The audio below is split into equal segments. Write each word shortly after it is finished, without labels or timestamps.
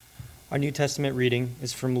Our New Testament reading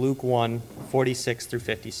is from Luke 1:46 through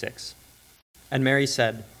 56. And Mary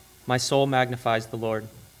said, "My soul magnifies the Lord,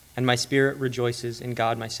 and my spirit rejoices in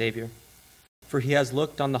God my Savior. For he has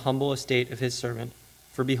looked on the humble estate of his servant.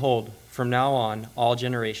 For behold, from now on all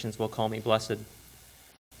generations will call me blessed.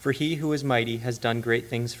 For he who is mighty has done great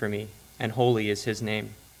things for me, and holy is his name.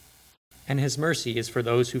 And his mercy is for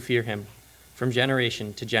those who fear him, from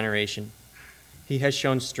generation to generation. He has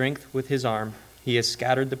shown strength with his arm. He has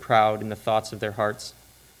scattered the proud in the thoughts of their hearts.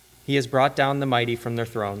 He has brought down the mighty from their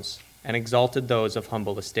thrones, and exalted those of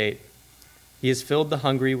humble estate. He has filled the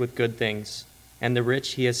hungry with good things, and the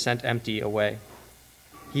rich he has sent empty away.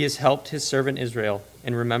 He has helped his servant Israel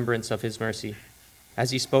in remembrance of his mercy, as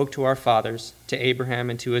he spoke to our fathers, to Abraham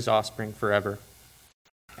and to his offspring forever."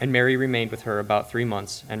 And Mary remained with her about 3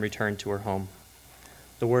 months and returned to her home.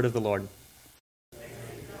 The word of the Lord.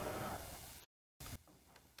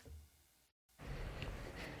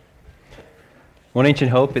 One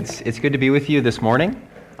Ancient Hope, it's good to be with you this morning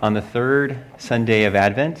on the third Sunday of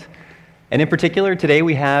Advent. And in particular, today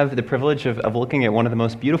we have the privilege of looking at one of the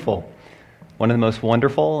most beautiful, one of the most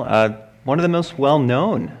wonderful, one of the most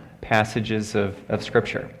well-known passages of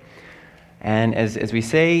Scripture. And as we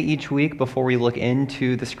say each week before we look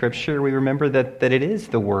into the Scripture, we remember that it is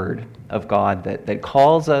the Word of God that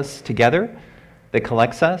calls us together, that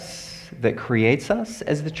collects us, that creates us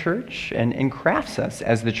as the church and crafts us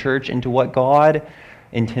as the church into what God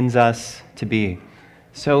intends us to be.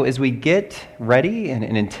 So as we get ready and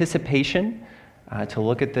in anticipation to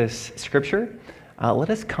look at this Scripture, let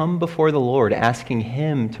us come before the Lord, asking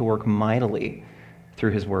Him to work mightily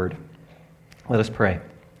through His Word. Let us pray.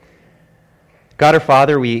 God our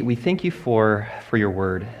Father, we thank you for your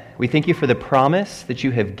Word. We thank you for the promise that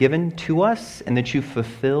you have given to us and that you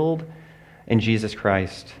fulfilled in Jesus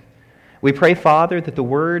Christ. We pray, Father, that the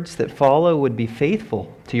words that follow would be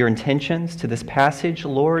faithful to your intentions, to this passage,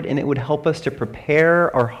 Lord, and it would help us to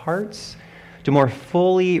prepare our hearts to more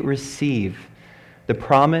fully receive the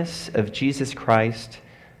promise of Jesus Christ,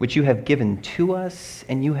 which you have given to us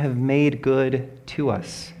and you have made good to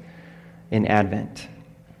us in Advent.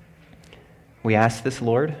 We ask this,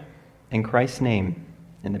 Lord, in Christ's name,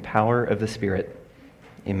 in the power of the Spirit.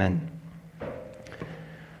 Amen.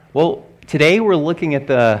 Well, today we're looking at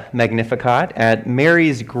the Magnificat, at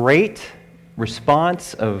Mary's great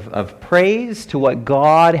response of praise to what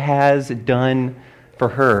God has done for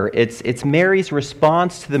her. It's Mary's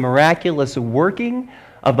response to the miraculous working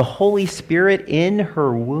of the Holy Spirit in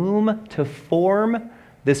her womb to form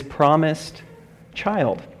this promised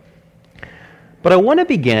child. But I want to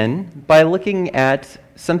begin by looking at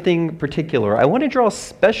something particular. I want to draw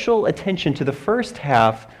special attention to the first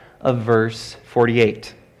half of verse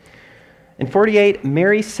 48. In 48,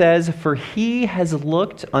 Mary says, "For he has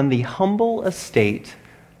looked on the humble estate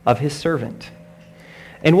of his servant."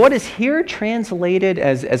 And what is here translated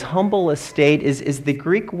as humble estate is the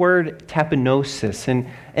Greek word tapinosis. And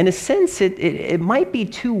in a sense, it might be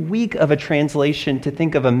too weak of a translation to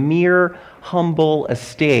think of a mere humble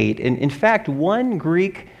estate. And in fact, one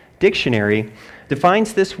Greek dictionary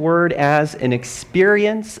defines this word as an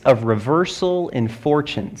experience of reversal in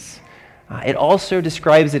fortunes. It also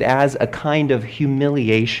describes it as a kind of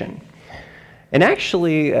humiliation. And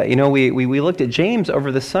actually, we looked at James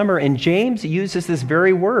over the summer, and James uses this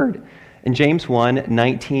very word in James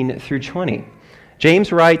 1:19 through 20.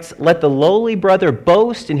 James writes, "Let the lowly brother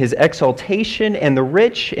boast in his exaltation, and the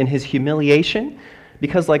rich in his humiliation,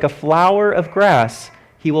 because like a flower of grass,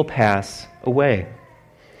 he will pass away."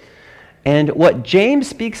 And what James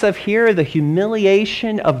speaks of here, the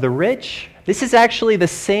humiliation of the rich, this is actually the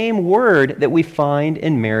same word that we find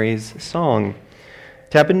in Mary's song,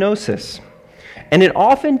 tapinosis. And it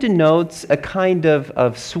often denotes a kind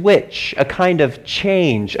of switch, a kind of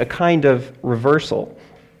change, a kind of reversal.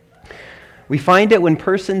 We find it when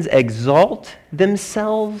persons exalt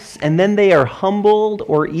themselves and then they are humbled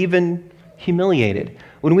or even humiliated.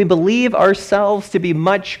 When we believe ourselves to be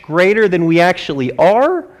much greater than we actually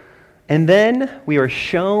are, and then we are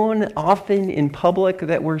shown often in public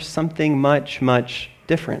that we're something much, much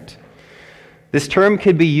different. This term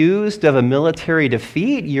could be used of a military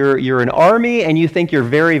defeat. You're an army and you think you're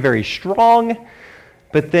very, very strong,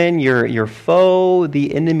 but then your foe,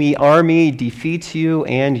 the enemy army, defeats you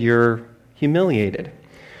and you're humiliated.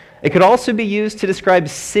 It could also be used to describe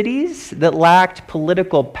cities that lacked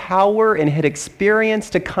political power and had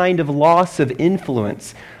experienced a kind of loss of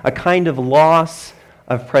influence, a kind of loss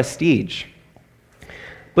of prestige.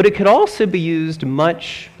 But it could also be used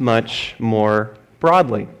much, much more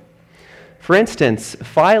broadly. For instance,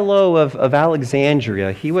 Philo of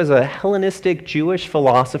Alexandria, he was a Hellenistic Jewish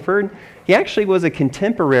philosopher. He He actually was a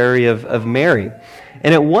contemporary of Mary.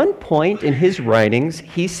 And at one point in his writings,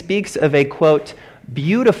 he speaks of a, quote,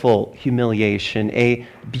 beautiful humiliation, a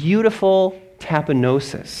beautiful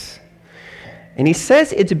tapinosis. And he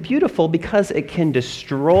says it's beautiful because it can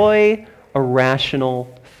destroy a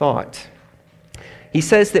rational thought. He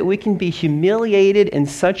says that we can be humiliated in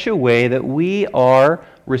such a way that we are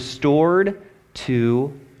restored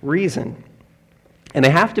to reason. And I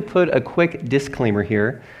have to put a quick disclaimer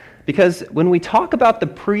here, because when we talk about the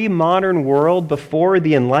pre-modern world before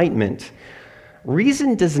the Enlightenment,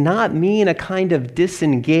 reason does not mean a kind of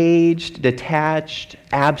disengaged, detached,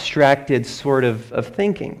 abstracted sort of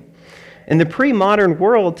thinking. In the pre-modern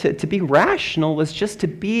world, to be rational was just to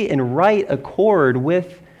be in right accord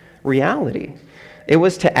with reality. It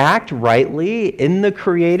was to act rightly in the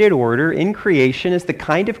created order, in creation, as the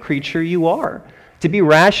kind of creature you are. To be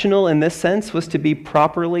rational in this sense was to be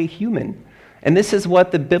properly human. And this is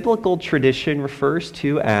what the biblical tradition refers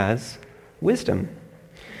to as wisdom.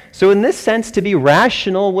 So in this sense, to be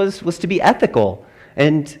rational was to be ethical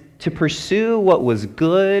and to pursue what was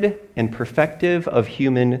good and perfective of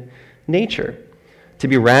human nature. To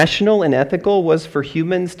be rational and ethical was for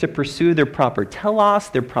humans to pursue their proper telos,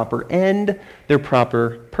 their proper end, their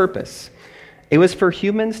proper purpose. It was for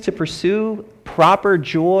humans to pursue proper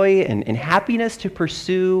joy and happiness, to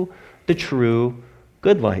pursue the true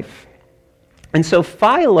good life. And so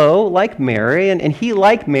Philo, like Mary, and he,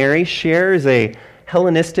 like Mary, shares a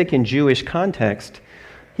Hellenistic and Jewish context.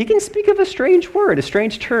 He can speak of a strange word, a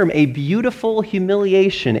strange term, a beautiful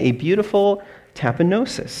humiliation, a beautiful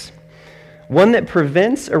tapinosis. One that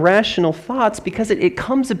prevents irrational thoughts because it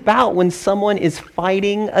comes about when someone is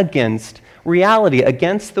fighting against reality,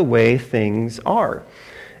 against the way things are.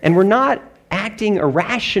 And we're not acting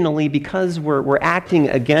irrationally because we're acting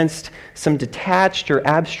against some detached or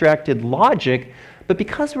abstracted logic, but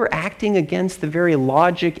because we're acting against the very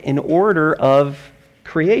logic and order of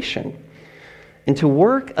creation. And to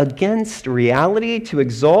work against reality, to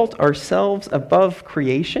exalt ourselves above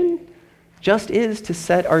creation, just is to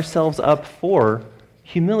set ourselves up for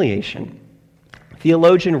humiliation.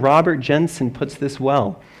 Theologian Robert Jensen puts this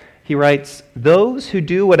well. He writes, "Those who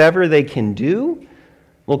do whatever they can do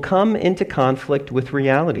will come into conflict with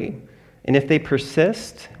reality, and if they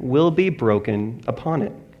persist, will be broken upon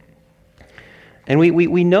it." And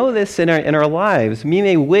we know this in our lives. We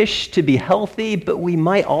may wish to be healthy, but we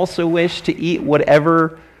might also wish to eat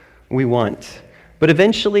whatever we want. But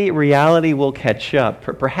eventually, reality will catch up.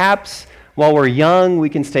 Perhaps while we're young, we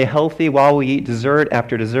can stay healthy while we eat dessert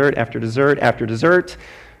after dessert after dessert after dessert.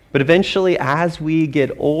 But eventually, as we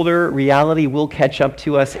get older, reality will catch up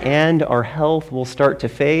to us and our health will start to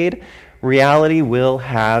fade. Reality will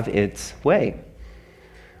have its way.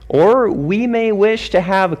 Or we may wish to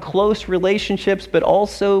have close relationships, but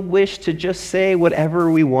also wish to just say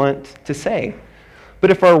whatever we want to say.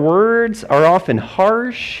 But if our words are often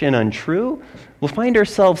harsh and untrue, we'll find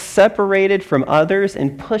ourselves separated from others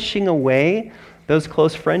and pushing away those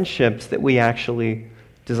close friendships that we actually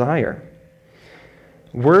desire.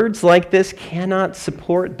 Words like this cannot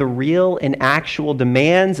support the real and actual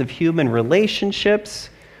demands of human relationships.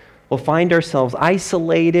 We'll find ourselves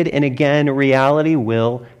isolated, and again, reality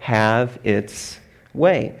will have its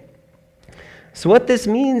way. So what this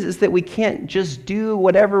means is that we can't just do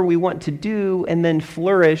whatever we want to do and then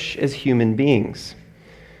flourish as human beings.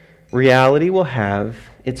 Reality will have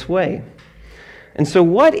its way. And so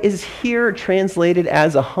what is here translated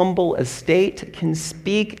as a humble estate can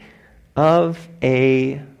speak of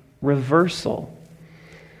a reversal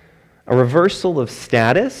of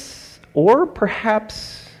status, or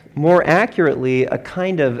perhaps more accurately, a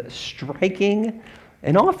kind of striking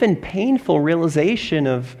and often painful realization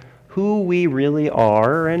of who we really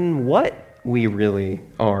are and what we really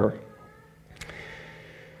are.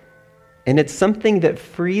 And it's something that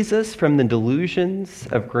frees us from the delusions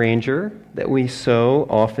of grandeur that we so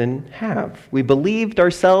often have. We believed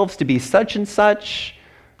ourselves to be such and such,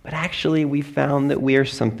 but actually we found that we are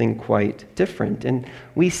something quite different. And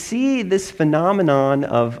we see this phenomenon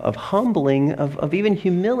of humbling, of even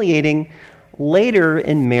humiliating later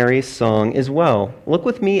in Mary's song as well. Look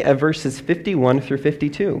with me at verses 51 through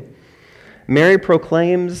 52. Mary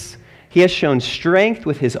proclaims, "He has shown strength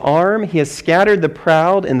with his arm. He has scattered the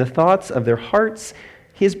proud in the thoughts of their hearts.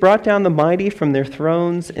 He has brought down the mighty from their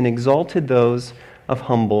thrones and exalted those of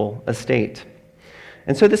humble estate."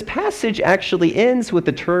 And so this passage actually ends with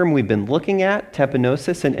the term we've been looking at,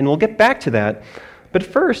 tapinosis, and we'll get back to that. But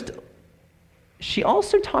first, she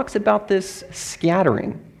also talks about this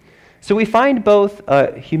scattering. So we find both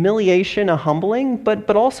a humiliation, a humbling,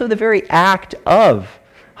 but also the very act of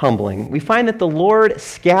humbling. We find that the Lord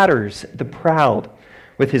scatters the proud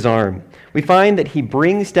with his arm. We find that he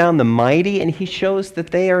brings down the mighty, and he shows that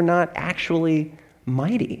they are not actually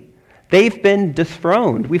mighty. They've been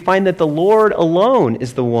dethroned. We find that the Lord alone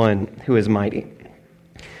is the one who is mighty.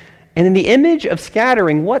 And in the image of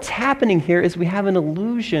scattering, what's happening here is we have an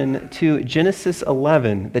allusion to Genesis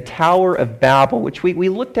 11, the Tower of Babel, which we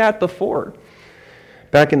looked at before,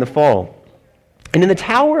 back in the fall. And in the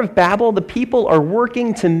Tower of Babel, the people are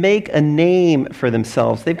working to make a name for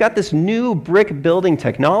themselves. They've got this new brick building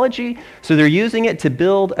technology, so they're using it to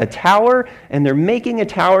build a tower, and they're making a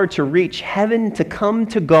tower to reach heaven, to come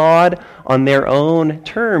to God on their own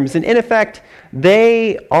terms. And in effect,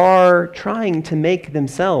 they are trying to make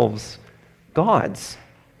themselves gods.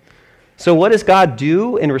 So what does God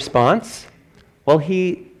do in response? Well,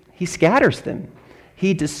 he scatters them.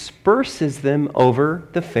 He disperses them over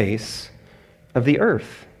the face of the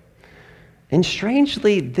earth. And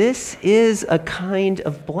strangely, this is a kind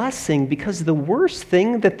of blessing, because the worst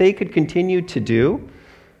thing that they could continue to do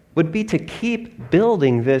would be to keep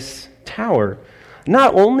building this tower.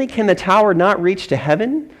 Not only can the tower not reach to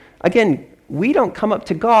heaven, again, we don't come up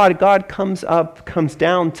to God, God comes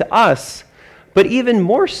down to us. But even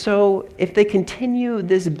more so, if they continue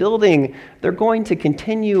this building, they're going to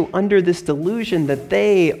continue under this delusion that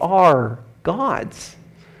they are gods.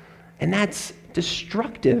 And that's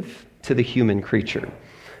destructive to the human creature.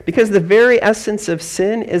 Because the very essence of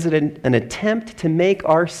sin is an attempt to make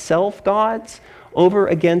ourselves gods over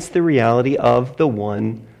against the reality of the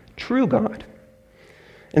one true God.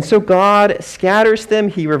 And so God scatters them.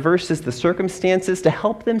 He reverses the circumstances to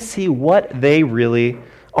help them see what they really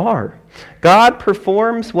are. God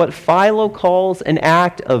performs what Philo calls an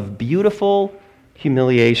act of beautiful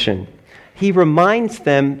humiliation. He reminds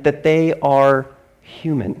them that they are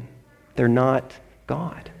human. They're not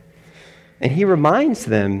God. And he reminds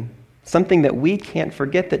them something that we can't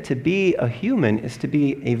forget, that to be a human is to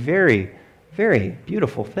be a very, very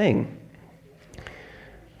beautiful thing.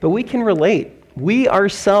 But we can relate. We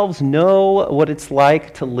ourselves know what it's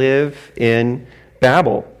like to live in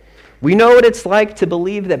Babel. We know what it's like to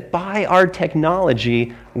believe that by our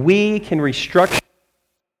technology, we can restructure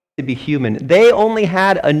to be human. They only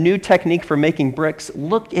had a new technique for making bricks.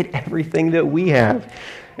 Look at everything that we have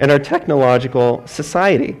in our technological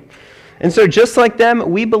society. And so just like them,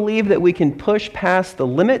 we believe that we can push past the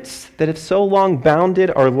limits that have so long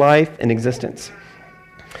bounded our life and existence.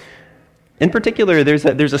 In particular,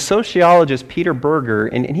 there's a sociologist, Peter Berger,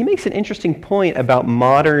 and he makes an interesting point about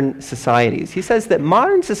modern societies. He says that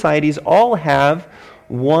modern societies all have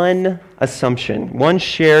one assumption, one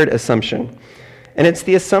shared assumption. And it's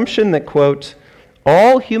the assumption that, quote,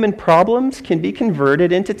 all human problems can be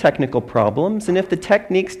converted into technical problems, and if the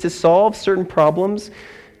techniques to solve certain problems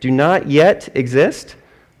do not yet exist,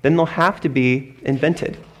 then they'll have to be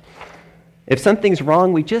invented. If something's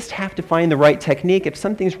wrong, we just have to find the right technique. If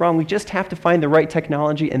something's wrong, we just have to find the right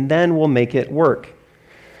technology, and then we'll make it work.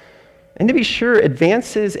 And to be sure,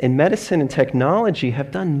 advances in medicine and technology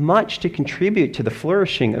have done much to contribute to the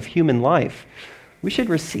flourishing of human life. We should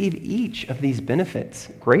receive each of these benefits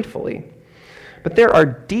gratefully. But there are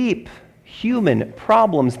deep human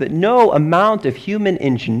problems that no amount of human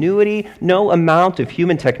ingenuity, no amount of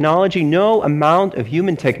human technology, no amount of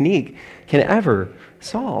human technique can ever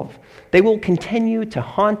solve. They will continue to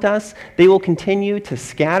haunt us, they will continue to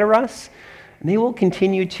scatter us, and they will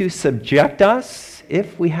continue to subject us,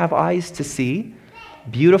 if we have eyes to see,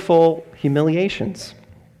 beautiful humiliations.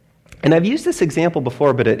 And I've used this example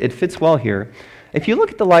before, but it fits well here. If you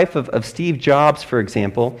look at the life of Steve Jobs, for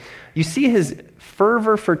example, you see his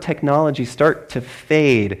fervor for technology start to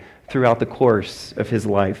fade throughout the course of his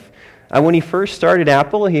life. When he first started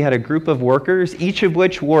Apple, he had a group of workers, each of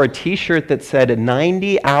which wore a t-shirt that said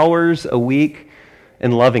 90 hours a week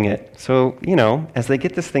and loving it. So, as they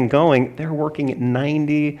get this thing going, they're working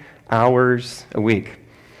 90 hours a week.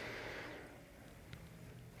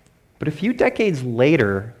 But a few decades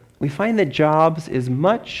later, we find that Jobs is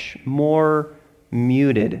much more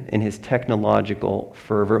muted in his technological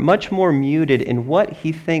fervor, much more muted in what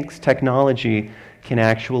he thinks technology can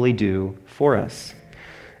actually do for us.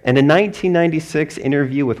 In a 1996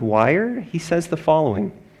 interview with Wired, he says the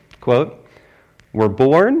following, quote, "We're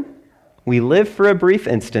born, we live for a brief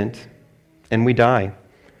instant, and we die.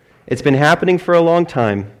 It's been happening for a long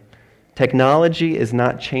time. Technology is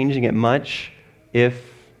not changing it much,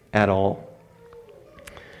 if at all."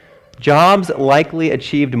 Jobs likely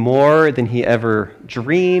achieved more than he ever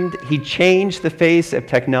dreamed. He changed the face of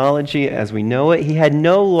technology as we know it. He had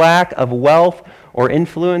no lack of wealth or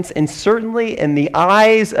influence, and certainly in the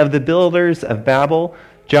eyes of the builders of Babel,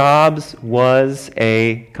 Jobs was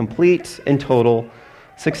a complete and total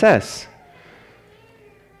success.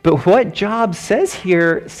 But what Jobs says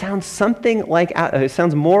here sounds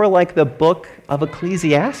sounds more like the book of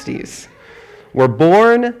Ecclesiastes. We're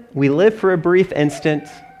born, we live for a brief instant,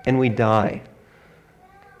 and we die.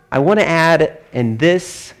 I want to add, and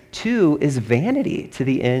this too is vanity to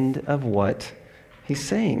the end of what he's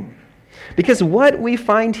saying. Because what we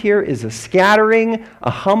find here is a scattering,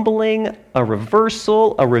 a humbling, a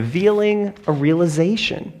reversal, a revealing, a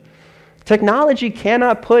realization. Technology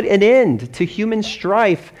cannot put an end to human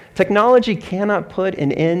strife. Technology cannot put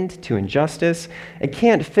an end to injustice. It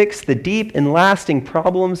can't fix the deep and lasting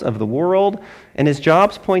problems of the world. And as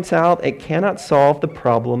Jobs points out, it cannot solve the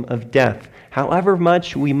problem of death, however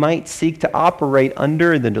much we might seek to operate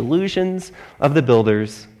under the delusions of the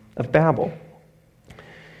builders of Babel.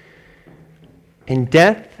 And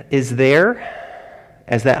death is there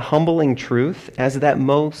as that humbling truth, as that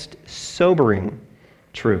most sobering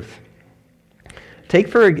truth. Take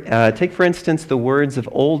for instance the words of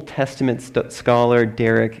Old Testament scholar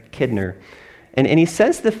Derek Kidner. And he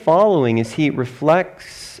says the following as he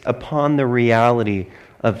reflects upon the reality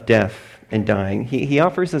of death and dying. He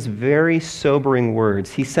offers us very sobering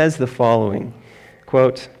words. He says the following,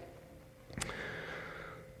 quote,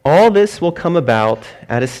 "All this will come about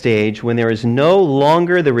at a stage when there is no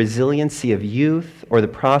longer the resiliency of youth or the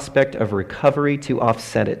prospect of recovery to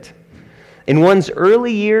offset it. In one's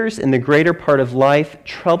early years and the greater part of life,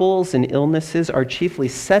 troubles and illnesses are chiefly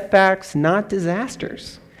setbacks, not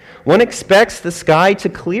disasters. One expects the sky to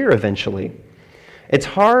clear eventually. It's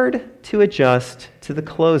hard to adjust to the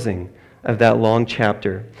closing of that long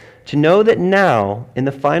chapter, to know that now, in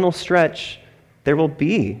the final stretch, there will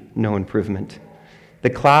be no improvement. The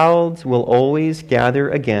clouds will always gather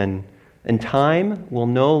again, and time will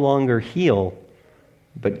no longer heal,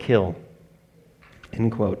 but kill."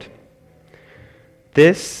 End quote.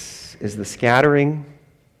 This is the scattering,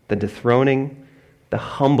 the dethroning, the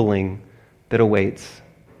humbling that awaits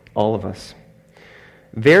all of us.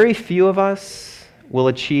 Very few of us will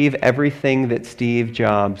achieve everything that Steve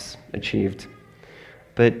Jobs achieved.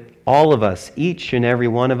 But all of us, each and every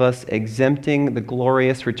one of us, exempting the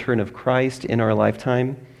glorious return of Christ in our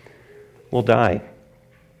lifetime, will die.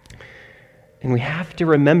 And we have to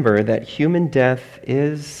remember that human death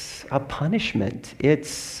is a punishment.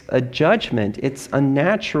 It's a judgment. It's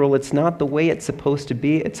unnatural. It's not the way it's supposed to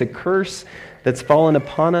be. It's a curse that's fallen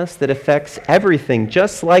upon us that affects everything.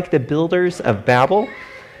 Just like the builders of Babel,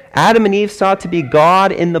 Adam and Eve sought to be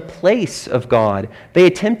God in the place of God. They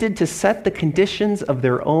attempted to set the conditions of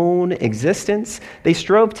their own existence. They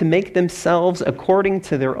strove to make themselves according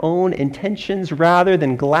to their own intentions rather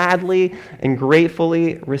than gladly and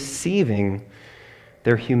gratefully receiving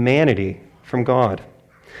their humanity from God.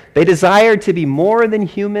 They desired to be more than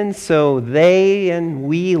human, so they and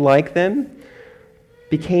we like them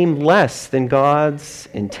became less than God's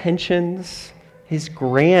intentions, his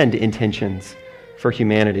grand intentions for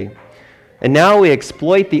humanity. And now we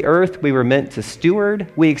exploit the earth we were meant to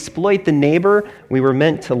steward. We exploit the neighbor we were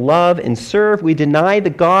meant to love and serve. We deny the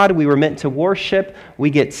God we were meant to worship. We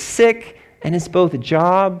get sick, and as both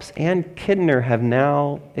Jobs and Kidner have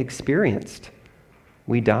now experienced,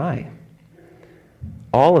 we die.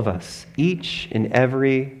 All of us, each and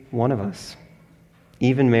every one of us,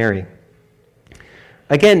 even Mary.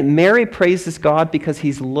 Again, Mary praises God because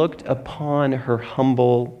he's looked upon her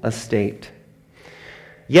humble estate.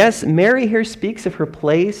 Yes, Mary here speaks of her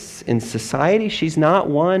place in society. She's not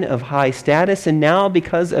one of high status, and now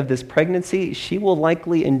because of this pregnancy, she will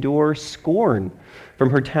likely endure scorn from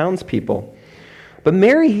her townspeople. But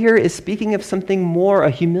Mary here is speaking of something more, a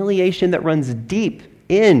humiliation that runs deep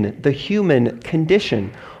in the human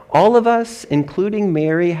condition. All of us, including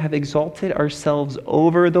Mary, have exalted ourselves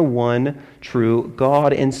over the one true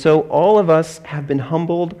God, and so all of us have been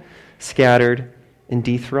humbled, scattered, and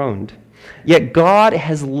dethroned. Yet God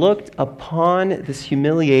has looked upon this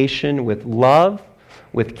humiliation with love,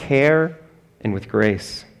 with care, and with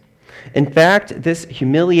grace. In fact, this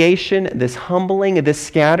humiliation, this humbling, this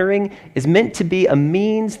scattering is meant to be a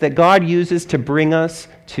means that God uses to bring us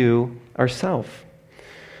to ourselves,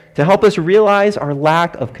 to help us realize our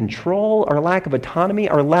lack of control, our lack of autonomy,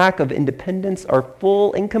 our lack of independence, our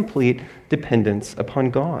full and complete dependence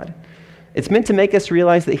upon God. It's meant to make us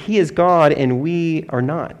realize that He is God and we are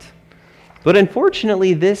not. But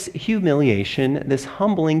unfortunately, this humiliation, this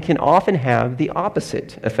humbling, can often have the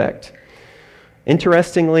opposite effect.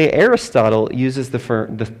 Interestingly, Aristotle uses the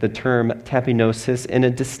term tapinosis in a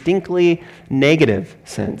distinctly negative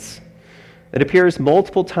sense. It appears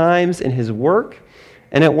multiple times in his work,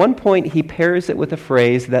 And at one point, he pairs it with a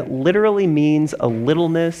phrase that literally means a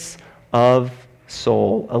littleness of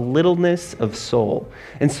soul, a littleness of soul.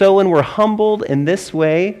 And so when we're humbled in this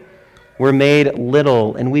way, we're made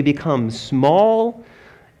little and we become small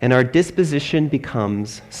and our disposition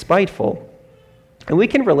becomes spiteful. And we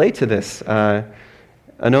can relate to this. A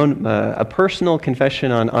personal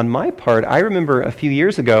confession on my part. I remember a few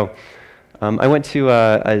years ago, I went to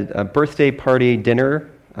a birthday party dinner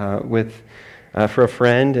for a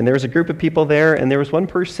friend, and there was a group of people there, and there was one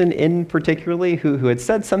person in particularly who had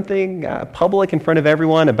said something public in front of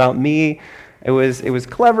everyone about me. It was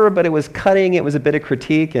clever, but it was cutting. It was a bit of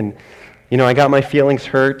critique, and I got my feelings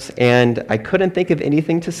hurt, and I couldn't think of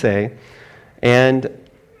anything to say. And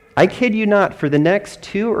I kid you not, for the next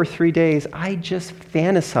 2 or 3 days, I just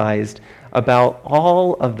fantasized about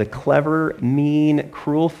all of the clever, mean,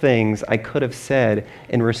 cruel things I could have said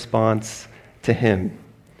in response to him.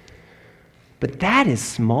 But that is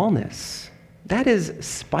smallness. That is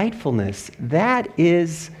spitefulness. That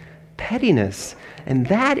is pettiness. And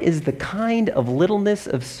that is the kind of littleness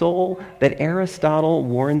of soul that Aristotle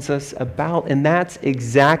warns us about. And that's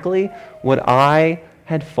exactly what I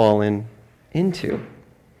had fallen into.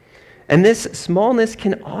 And this smallness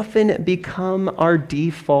can often become our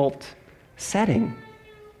default setting,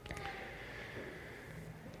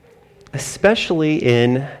 especially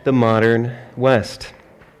in the modern West.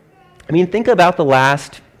 I mean, think about the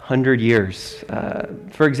last 100 years.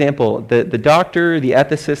 For example, the doctor, the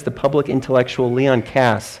ethicist, the public intellectual Leon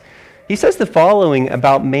Kass, he says the following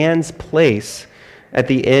about man's place at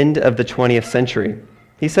the end of the 20th century.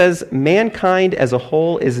 He says, mankind as a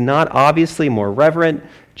whole is not obviously more reverent,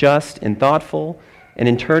 just, and thoughtful, and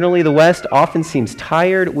internally the West often seems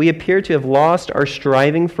tired. We appear to have lost our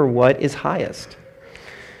striving for what is highest.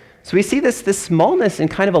 So we see this smallness in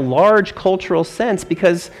kind of a large cultural sense,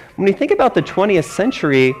 because when we think about the 20th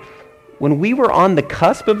century, when we were on the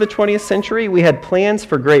cusp of the 20th century, we had plans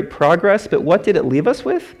for great progress, but what did it leave us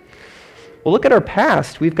with? Well, look at our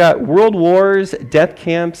past. We've got world wars, death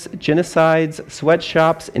camps, genocides,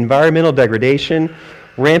 sweatshops, environmental degradation,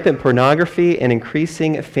 rampant pornography, and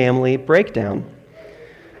increasing family breakdown.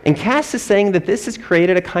 And Kass is saying that this has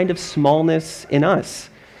created a kind of smallness in us.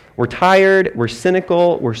 We're tired, we're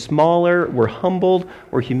cynical, we're smaller, we're humbled,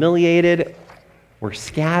 we're humiliated, we're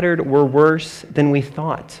scattered, we're worse than we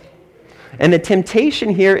thought. And the temptation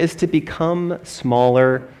here is to become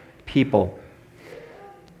smaller people.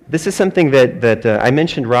 This is something that I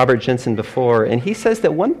mentioned Robert Jensen before, and he says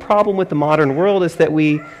that one problem with the modern world is that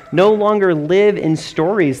we no longer live in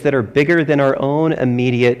stories that are bigger than our own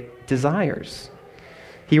immediate desires.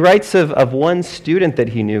 He writes of one student that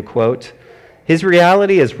he knew, quote, "His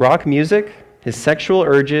reality is rock music, his sexual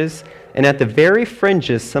urges, and at the very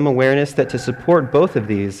fringes some awareness that to support both of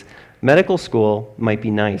these, medical school might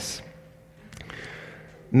be nice."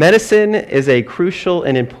 Medicine is a crucial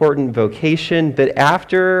and important vocation, but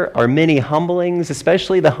after our many humblings,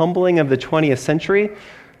 especially the humbling of the 20th century,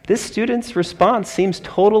 this student's response seems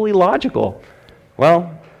totally logical.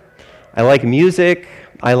 Well, I like music,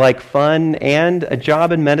 I like fun, and a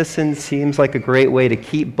job in medicine seems like a great way to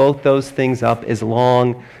keep both those things up as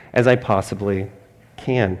long as I possibly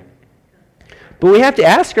can. But we have to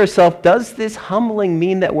ask ourselves, does this humbling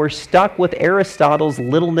mean that we're stuck with Aristotle's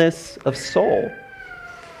littleness of soul?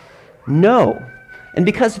 No. And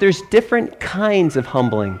because there's different kinds of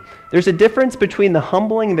humbling. There's a difference between the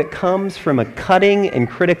humbling that comes from a cutting and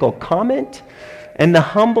critical comment and the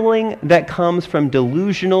humbling that comes from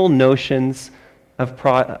delusional notions of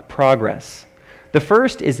progress. The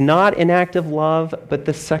first is not an act of love, but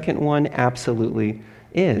the second one absolutely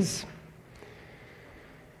is.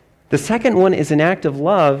 The second one is an act of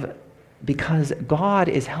love because God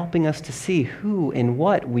is helping us to see who and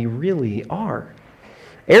what we really are.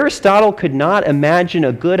 Aristotle could not imagine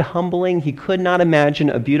a good humbling. He could not imagine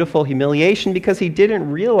a beautiful humiliation because he didn't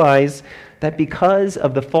realize that because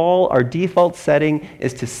of the fall, our default setting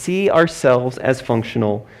is to see ourselves as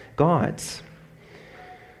functional gods.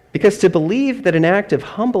 Because to believe that an act of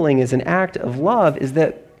humbling is an act of love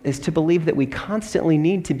is to believe that we constantly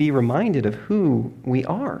need to be reminded of who we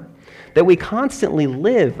are, that we constantly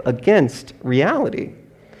live against reality,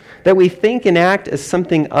 that we think and act as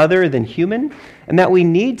something other than human, and that we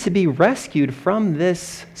need to be rescued from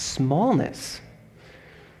this smallness.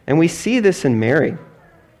 And we see this in Mary.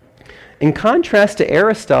 In contrast to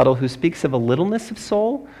Aristotle, who speaks of a littleness of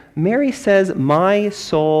soul, Mary says, "My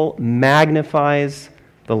soul magnifies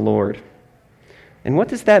the Lord." And what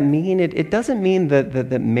does that mean? It doesn't mean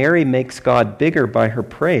that Mary makes God bigger by her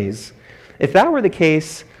praise. If that were the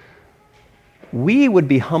case, we would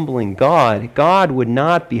be humbling God. God would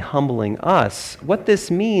not be humbling us. What this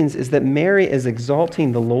means is that Mary is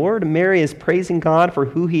exalting the Lord. Mary is praising God for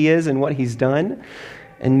who he is and what he's done.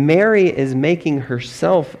 And Mary is making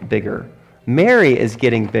herself bigger. Mary is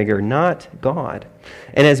getting bigger, not God.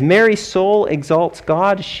 And as Mary's soul exalts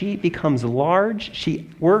God, she becomes large. She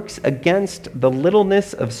works against the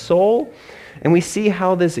littleness of soul. And we see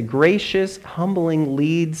how this gracious humbling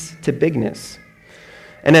leads to bigness.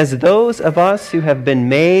 And as those of us who have been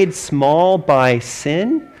made small by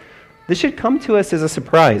sin, this should come to us as a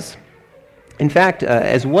surprise. In fact,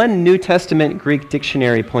 as one New Testament Greek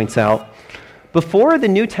dictionary points out, before the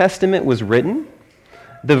New Testament was written,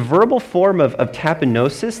 the verbal form of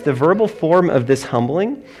tapinosis, the verbal form of this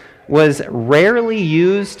humbling, was rarely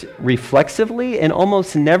used reflexively and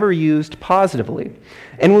almost never used positively.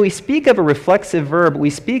 And when we speak of a reflexive verb,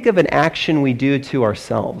 we speak of an action we do to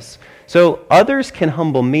ourselves. So others can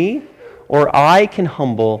humble me, or I can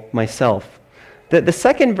humble myself. The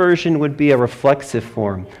second version would be a reflexive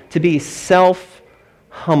form, to be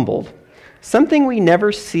self-humbled. Something we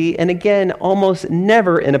never see, and again, almost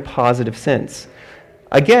never in a positive sense.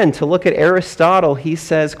 Again, to look at Aristotle, he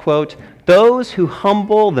says, quote, "Those who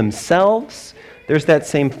humble themselves," there's that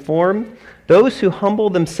same form, "those who humble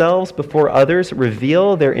themselves before others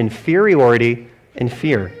reveal their inferiority and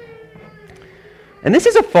fear." And this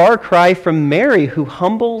is a far cry from Mary, who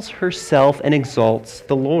humbles herself and exalts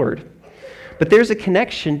the Lord. But there's a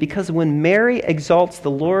connection, because when Mary exalts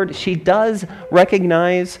the Lord, she does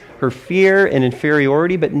recognize her fear and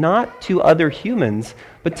inferiority, but not to other humans,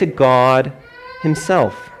 but to God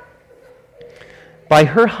himself. By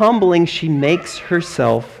her humbling, she makes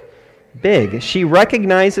herself big. She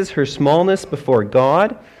recognizes her smallness before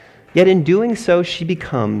God, yet in doing so, she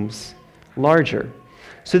becomes larger.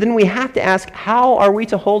 So then we have to ask, how are we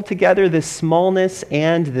to hold together this smallness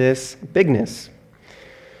and this bigness?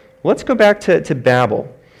 Let's go back to Babel.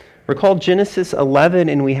 Recall Genesis 11,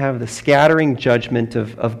 and we have the scattering judgment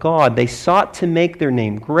of God. They sought to make their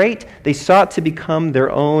name great. They sought to become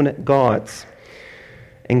their own gods.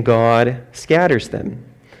 And God scatters them.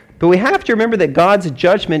 But we have to remember that God's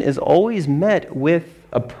judgment is always met with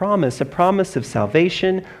a promise of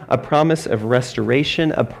salvation, a promise of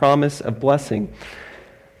restoration, a promise of blessing.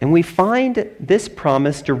 And we find this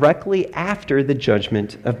promise directly after the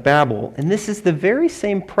judgment of Babel. And this is the very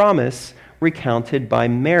same promise recounted by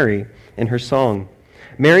Mary in her song.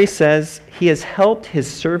 Mary says, "He has helped his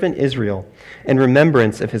servant Israel in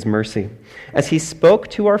remembrance of his mercy, as he spoke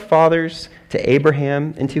to our fathers, to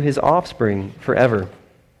Abraham, and to his offspring forever."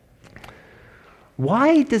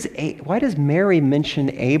 Why does Mary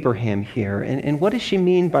mention Abraham here? And what does she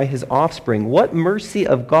mean by his offspring? What mercy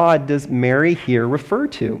of God does Mary here refer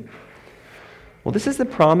to? Well, this is the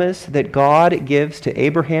promise that God gives to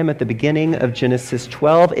Abraham at the beginning of Genesis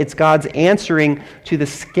 12. It's God's answering to the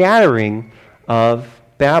scattering of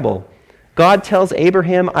Babel. God tells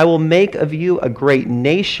Abraham, "I will make of you a great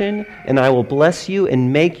nation, and I will bless you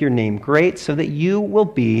and make your name great, so that you will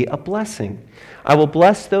be a blessing. I will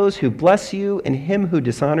bless those who bless you, and him who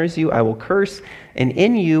dishonors you I will curse, and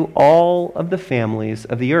in you all of the families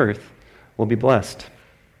of the earth will be blessed."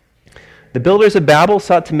 The builders of Babel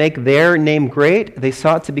sought to make their name great. They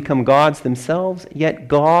sought to become gods themselves, yet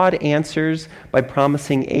God answers by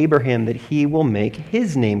promising Abraham that he will make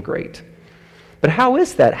his name great. But how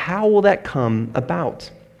is that? How will that come about?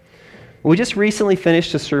 We just recently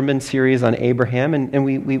finished a sermon series on Abraham, and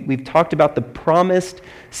we've talked about the promised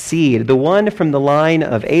seed, the one from the line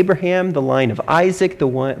of Abraham, the line of Isaac, the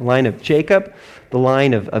line of Jacob, the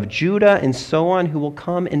line of Judah, and so on, who will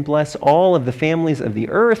come and bless all of the families of the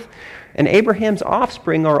earth. And Abraham's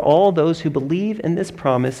offspring are all those who believe in this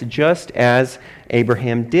promise, just as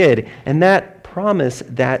Abraham did. And that promise,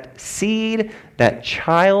 that seed, that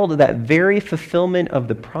child, that very fulfillment of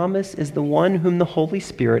the promise is the one whom the Holy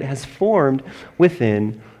Spirit has formed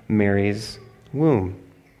within Mary's womb.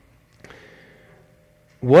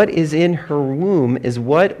 What is in her womb is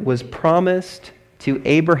what was promised to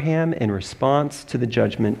Abraham in response to the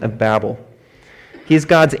judgment of Babel. He is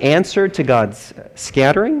God's answer to God's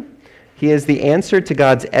scattering. He is the answer to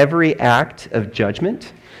God's every act of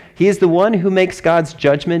judgment. He is the one who makes God's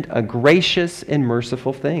judgment a gracious and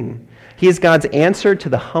merciful thing. He is God's answer to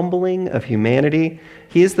the humbling of humanity.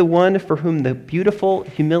 He is the one for whom the beautiful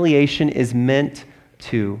humiliation is meant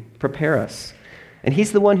to prepare us. And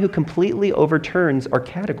he's the one who completely overturns our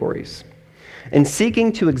categories. In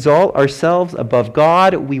seeking to exalt ourselves above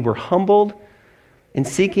God, we were humbled. In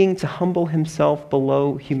seeking to humble himself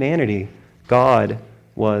below humanity, God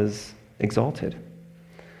was exalted.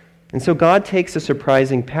 And so God takes a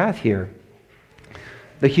surprising path here.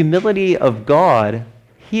 The humility of God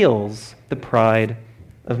heals the pride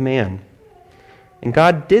of man. And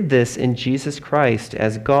God did this in Jesus Christ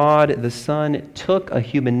as God the Son took a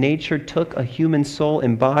human nature, took a human soul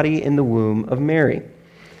and body in the womb of Mary.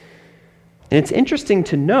 And it's interesting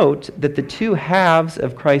to note that the two halves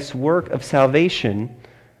of Christ's work of salvation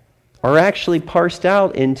are actually parsed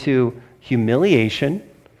out into humiliation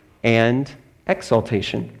and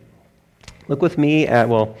exaltation. Look with me at,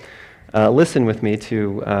 listen with me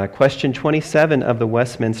to question 27 of the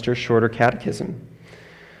Westminster Shorter Catechism.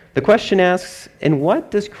 The question asks, in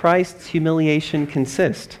what does Christ's humiliation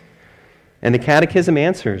consist? And the Catechism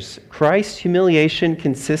answers, Christ's humiliation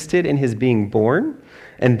consisted in his being born,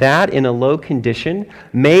 and that in a low condition,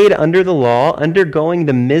 made under the law, undergoing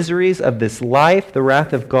the miseries of this life, the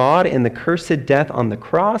wrath of God, and the cursed death on the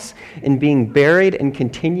cross, and being buried and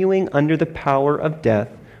continuing under the power of death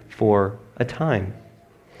for a time.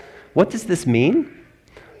 What does this mean?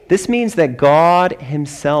 This means that God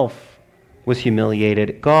himself was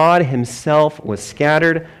humiliated. God himself was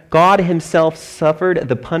scattered. God himself suffered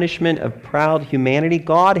the punishment of proud humanity.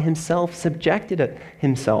 God himself subjected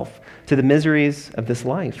himself to the miseries of this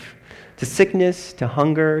life, to sickness, to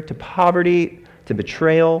hunger, to poverty, to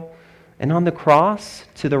betrayal, and on the cross,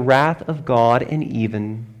 to the wrath of God and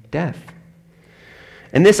even death.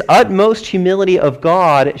 And this utmost humility of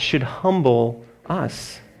God should humble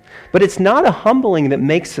us. But it's not a humbling that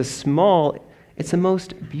makes us small. It's the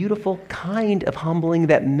most beautiful kind of humbling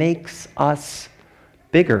that makes us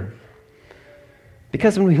bigger.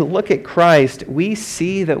 Because when we look at Christ, we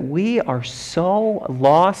see that we are so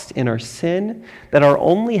lost in our sin that our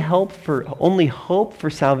only hope for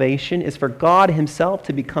salvation is for God himself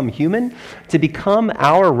to become human, to become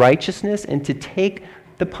our righteousness, and to take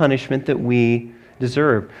the punishment that we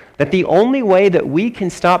deserve. That the only way that we can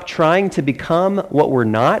stop trying to become what we're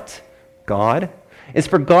not, God, is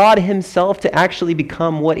for God himself to actually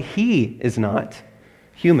become what he is not,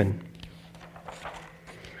 human.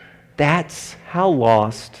 That's how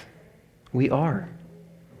lost we are.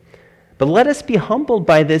 But let us be humbled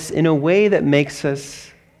by this in a way that makes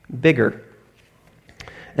us bigger.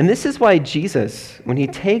 And this is why Jesus, when he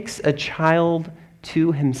takes a child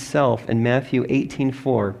to himself in Matthew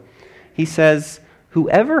 18:4, he says,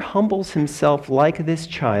 "Whoever humbles himself like this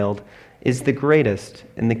child is the greatest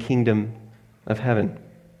in the kingdom of heaven."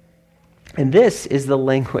 And this is the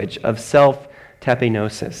language of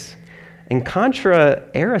self-tapenosis. And contra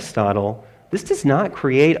Aristotle, this does not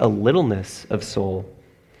create a littleness of soul.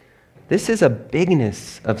 This is a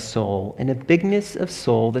bigness of soul, and a bigness of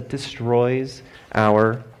soul that destroys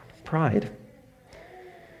our pride.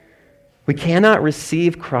 We cannot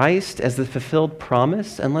receive Christ as the fulfilled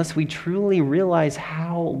promise unless we truly realize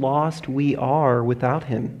how lost we are without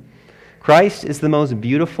him. Christ is the most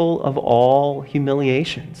beautiful of all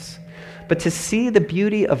humiliations. But to see the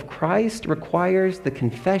beauty of Christ requires the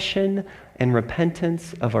confession and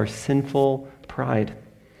repentance of our sinful pride.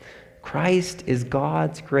 Christ is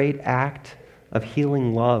God's great act of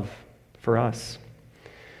healing love for us.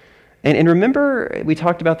 And remember, we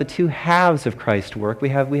talked about the two halves of Christ's work. We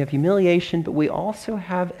have humiliation, but we also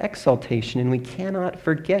have exaltation, and we cannot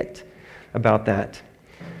forget about that.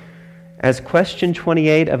 As question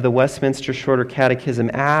 28 of the Westminster Shorter Catechism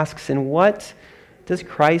asks, in what does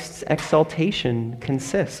Christ's exaltation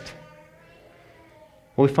consist?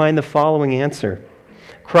 Well, we find the following answer.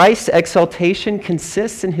 Christ's exaltation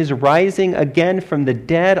consists in his rising again from the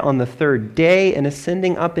dead on the third day and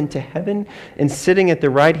ascending up into heaven and sitting at the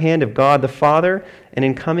right hand of God the Father and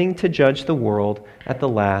in coming to judge the world at the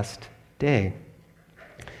last day.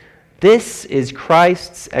 This is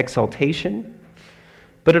Christ's exaltation,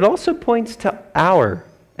 but it also points to our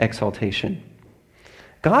exaltation.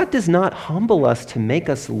 God does not humble us to make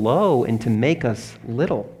us low and to make us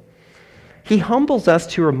little. He humbles us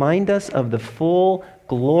to remind us of the full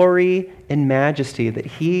glory and majesty that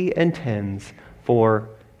he intends for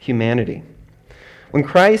humanity. When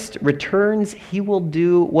Christ returns, he will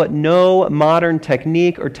do what no modern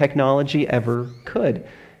technique or technology ever could.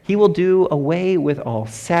 He will do away with all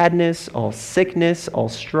sadness, all sickness, all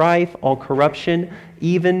strife, all corruption,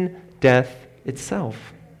 even death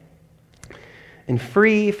itself. And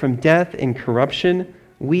free from death and corruption,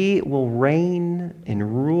 we will reign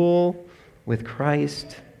and rule with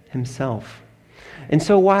Christ himself. And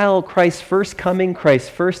so while Christ's first coming, Christ's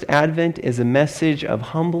first advent is a message of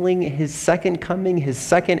humbling, his second coming, his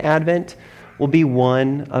second advent will be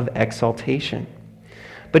one of exaltation.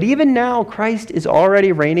 But even now, Christ is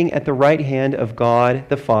already reigning at the right hand of God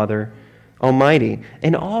the Father Almighty.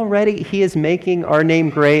 And already he is making our name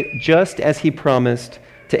great just as he promised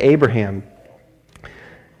to Abraham.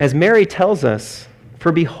 As Mary tells us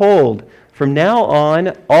For behold, from now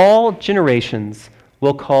on, all generations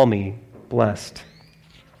will call me blessed."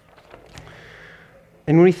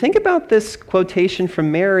 And when we think about this quotation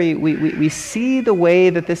from Mary, we see the way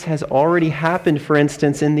that this has already happened, for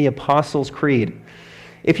instance, in the Apostles' Creed.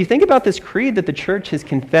 If you think about this creed that the church has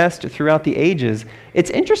confessed throughout the ages, it's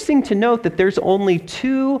interesting to note that there's only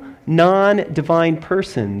two non-divine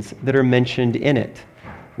persons that are mentioned in it.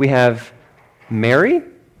 We have Mary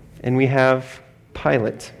and we have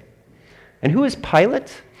Pilate. And who is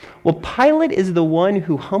Pilate? Well, Pilate is the one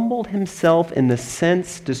who humbled himself in the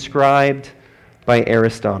sense described by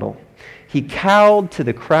Aristotle. He cowed to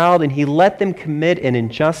the crowd and he let them commit an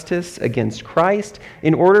injustice against Christ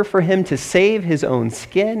in order for him to save his own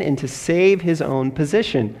skin and to save his own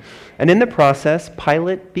position. And in the process,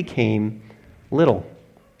 Pilate became little.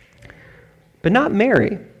 But not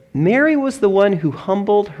Mary. Mary was the one who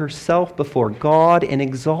humbled herself before God and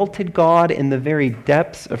exalted God in the very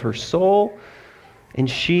depths of her soul, and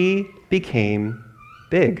she became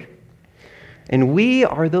big. And we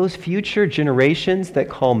are those future generations that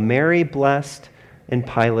call Mary blessed and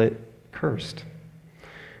Pilate cursed.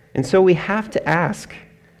 And so we have to ask,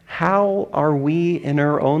 how are we in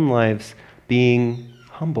our own lives being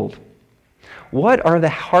humbled? What are the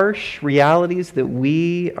harsh realities that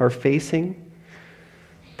we are facing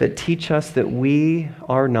that teach us that we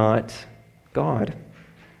are not God?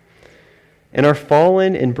 In our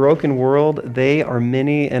fallen and broken world, they are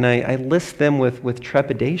many, and I list them with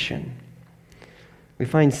trepidation. We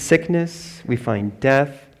find sickness, we find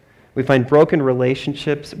death, we find broken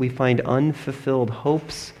relationships, we find unfulfilled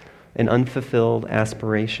hopes and unfulfilled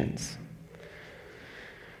aspirations.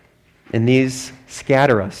 And these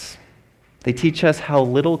scatter us. They teach us how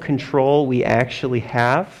little control we actually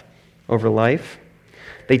have over life.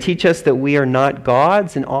 They teach us that we are not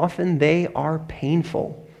gods, and often they are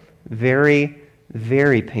painful, very,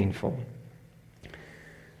 very painful.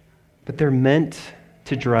 But they're meant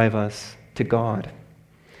to drive us to God,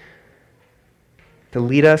 to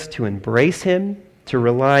lead us to embrace Him, to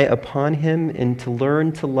rely upon Him, and to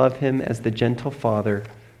learn to love Him as the gentle Father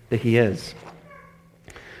that He is.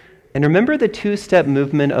 And remember the two-step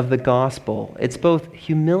movement of the gospel. It's both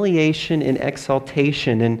humiliation and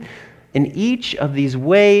exaltation. And in each of these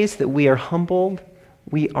ways that we are humbled,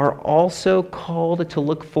 we are also called to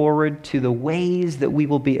look forward to the ways that we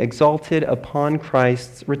will be exalted upon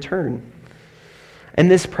Christ's return. In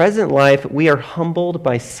this present life, we are humbled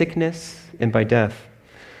by sickness and by death.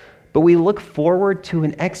 But we look forward to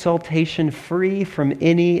an exaltation free from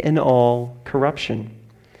any and all corruption.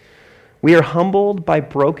 We are humbled by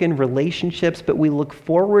broken relationships, but we look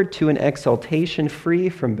forward to an exaltation free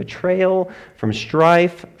from betrayal, from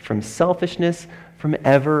strife, from selfishness, from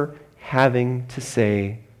ever having to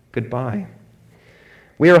say goodbye.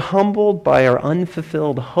 We are humbled by our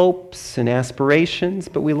unfulfilled hopes and aspirations,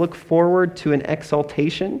 but we look forward to an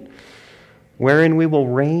exaltation wherein we will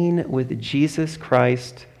reign with Jesus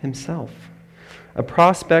Christ Himself, a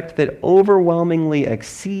prospect that overwhelmingly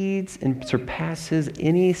exceeds and surpasses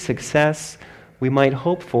any success we might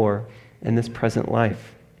hope for in this present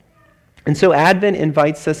life. And so Advent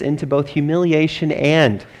invites us into both humiliation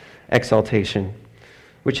and exaltation,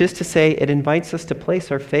 which is to say, it invites us to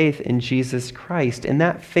place our faith in Jesus Christ, and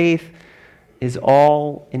that faith is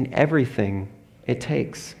all and everything it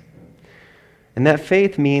takes. And that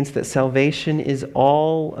faith means that salvation is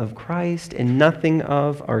all of Christ and nothing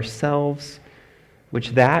of ourselves,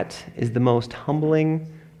 which that is the most humbling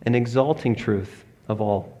and exalting truth of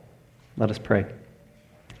all. Let us pray.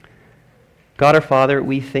 God our Father,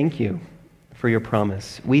 we thank You for Your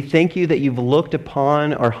promise. We thank You that You've looked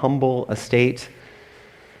upon our humble estate,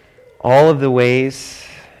 all of the ways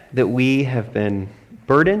that we have been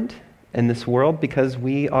burdened in this world because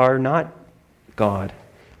we are not God.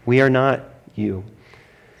 We are not You.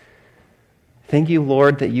 Thank You,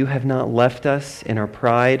 Lord, that You have not left us in our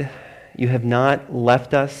pride. You have not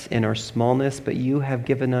left us in our smallness, but You have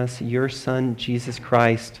given us Your Son, Jesus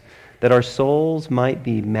Christ, that our souls might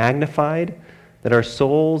be magnified, that our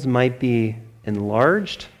souls might be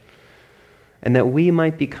enlarged, and that we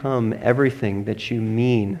might become everything that You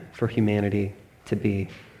mean for humanity to be.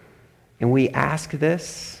 And we ask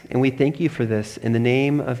this, and we thank You for this, in the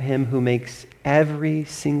name of Him who makes every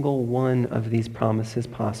single one of these promises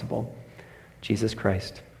possible, Jesus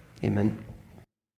Christ. Amen.